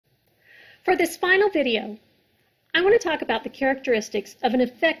For this final video, I want to talk about the characteristics of an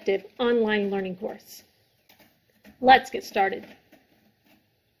effective online learning course. Let's get started.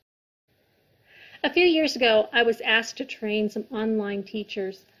 A few years ago, I was asked to train some online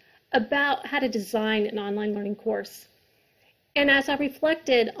teachers about how to design an online learning course. And as I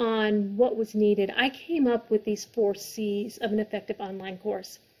reflected on what was needed, I came up with these 4 C's of an effective online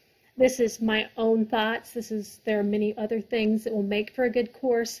course. This is my own thoughts. There are many other things that will make for a good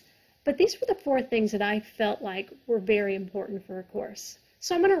course, but these were the 4 things that I felt like were very important for a course.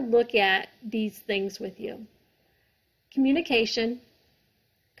 So I'm going to look at these things with you. Communication,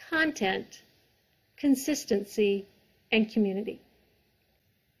 content, consistency, and community.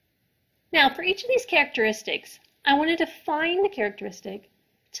 Now, for each of these characteristics, I want to define the characteristic,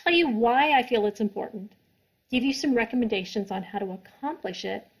 tell you why I feel it's important, give you some recommendations on how to accomplish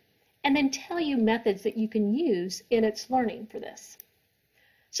it, and then tell you methods that you can use in its learning for this.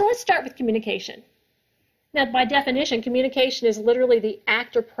 So let's start with communication. Now, by definition, communication is literally the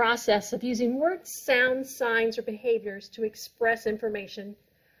act or process of using words, sounds, signs, or behaviors to express information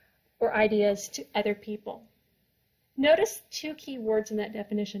or ideas to other people. Notice 2 key words in that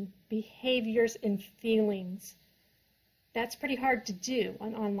definition, behaviors and feelings. That's pretty hard to do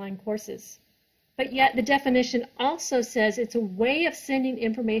on online courses. But yet the definition also says it's a way of sending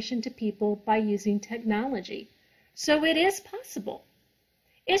information to people by using technology. So it is possible.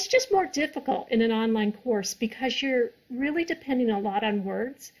 It's just more difficult in an online course because you're really depending a lot on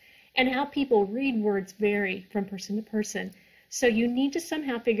words, and how people read words vary from person to person. So you need to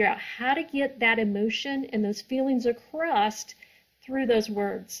somehow figure out how to get that emotion and those feelings across through those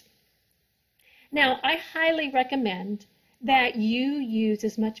words. Now, I highly recommend that you use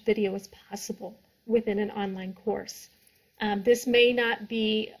as much video as possible within an online course. This may not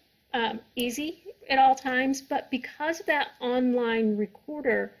be easy at all times, but because of that online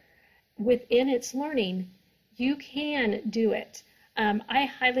recorder within its learning, you can do it. I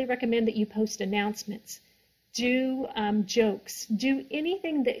highly recommend that you post announcements, do jokes, do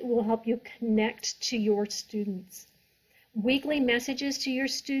anything that will help you connect to your students. Weekly messages to your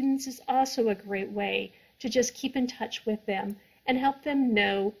students is also a great way to just keep in touch with them and help them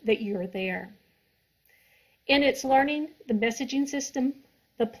know that you're there. In its learning, the messaging system,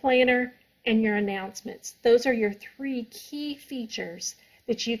 the planner, and your announcements. Those are your 3 key features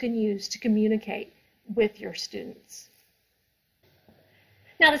that you can use to communicate with your students.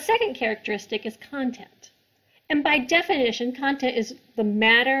 Now, the second characteristic is content. And by definition, content is the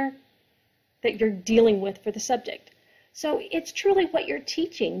matter that you're dealing with for the subject. So it's truly what you're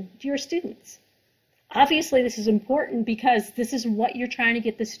teaching to your students. Obviously, this is important because this is what you're trying to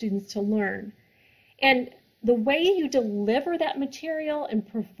get the students to learn. And the way you deliver that material and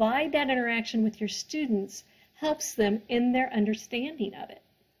provide that interaction with your students helps them in their understanding of it.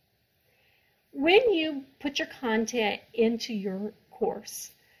 When you put your content into your course,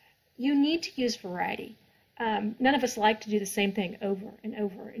 you need to use variety. None of us like to do the same thing over and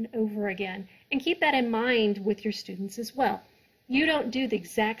over and over again. And keep that in mind with your students as well. You don't do the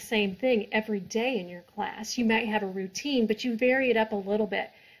exact same thing every day in your class. You might have a routine, but you vary it up a little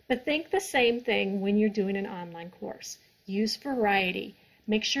bit. But think the same thing when you're doing an online course. Use variety.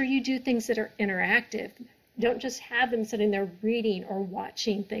 Make sure you do things that are interactive. Don't just have them sitting there reading or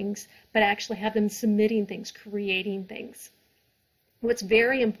watching things, but actually have them submitting things, creating things. What's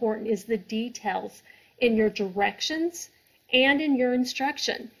very important is the details in your directions and in your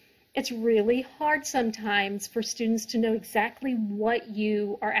instruction. It's really hard sometimes for students to know exactly what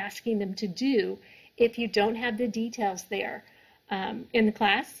you are asking them to do if you don't have the details there. In the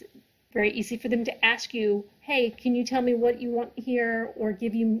class, very easy for them to ask you, hey, can you tell me what you want here, or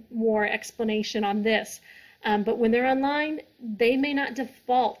give you more explanation on this. But when they're online, they may not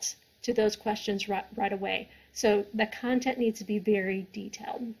default to those questions right away. So the content needs to be very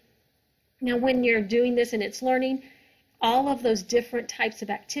detailed. Now, when you're doing this in its learning, all of those different types of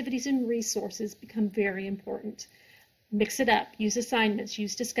activities and resources become very important. Mix it up, use assignments,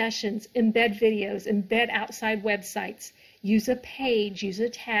 use discussions, embed videos, embed outside websites, use a page, use a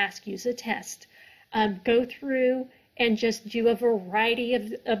task, use a test. Go through and just do a variety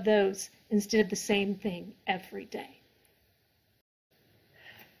of those instead of the same thing every day.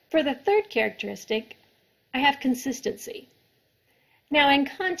 For the third characteristic, I have consistency. Now, in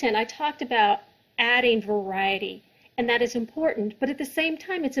content, I talked about adding variety, and that is important, but at the same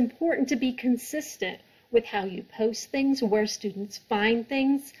time, it's important to be consistent with how you post things, where students find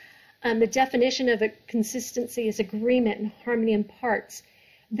things. The definition of a consistency is agreement and harmony in parts.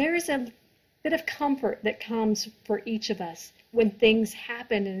 There is a bit of comfort that comes for each of us when things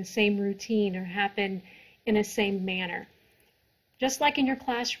happen in the same routine or happen in the same manner. Just like in your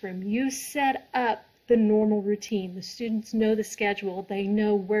classroom, you set up the normal routine. The students know the schedule. They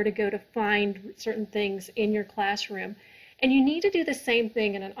know where to go to find certain things in your classroom. And you need to do the same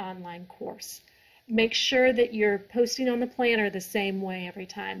thing in an online course. Make sure that you're posting on the planner the same way every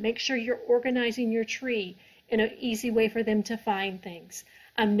time. Make sure you're organizing your tree in an easy way for them to find things.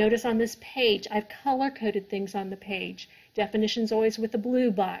 Notice on this page, I've color-coded things on the page. Definitions always with the blue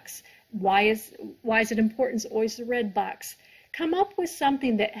box. Why is it important? It's always the red box. Come up with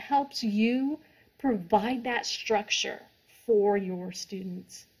something that helps you provide that structure for your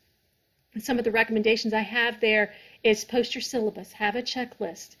students. And some of the recommendations I have there is post your syllabus, have a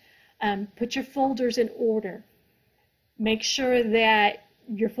checklist, put your folders in order. Make sure that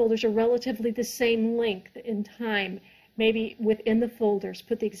your folders are relatively the same length in time. Maybe within the folders,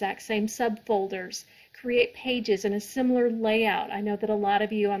 put the exact same subfolders. Create pages in a similar layout. I know that a lot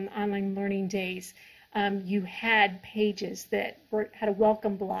of you on online learning days, you had pages that had a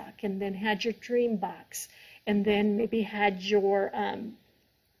welcome block and then had your dream box and then maybe had your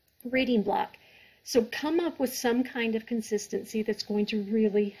reading block. So come up with some kind of consistency that's going to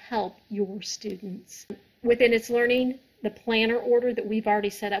really help your students. Within It's Learning, the planner order that we've already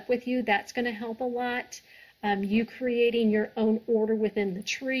set up with you, that's going to help a lot. You creating your own order within the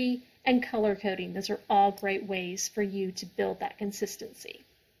tree and color coding. Those are all great ways for you to build that consistency.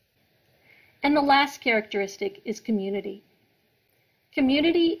 And the last characteristic is community.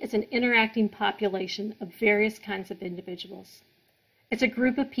 Community is an interacting population of various kinds of individuals. It's a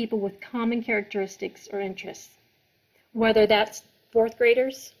group of people with common characteristics or interests, whether that's fourth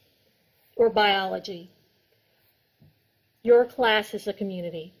graders or biology. Your class is a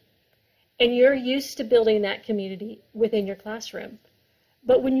community, and you're used to building that community within your classroom.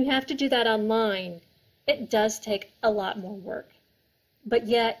 But when you have to do that online, it does take a lot more work. But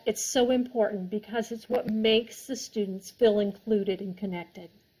yet, it's so important because it's what makes the students feel included and connected.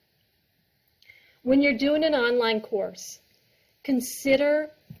 When you're doing an online course,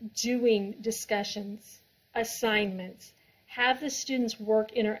 consider doing discussions, assignments, have the students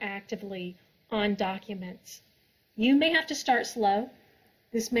work interactively on documents. You may have to start slow.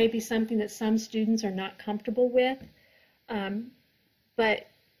 This may be something that some students are not comfortable with, but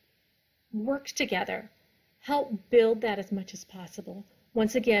work together. Help build that as much as possible.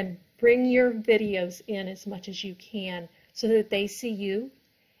 Once again, bring your videos in as much as you can so that they see you,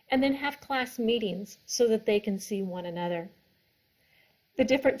 and then have class meetings so that they can see one another. The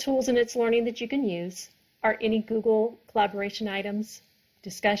different tools in It's Learning that you can use are any Google collaboration items,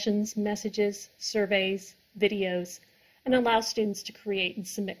 discussions, messages, surveys, videos, and allow students to create and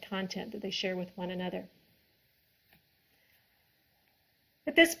submit content that they share with one another.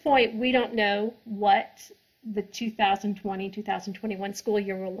 At this point, we don't know what the 2020-2021 school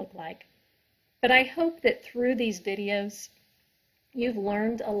year will look like. But I hope that through these videos, you've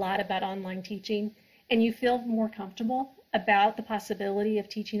learned a lot about online teaching and you feel more comfortable about the possibility of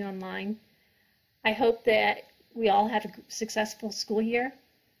teaching online. I hope that we all have a successful school year.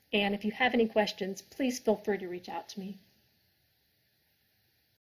 And if you have any questions, please feel free to reach out to me.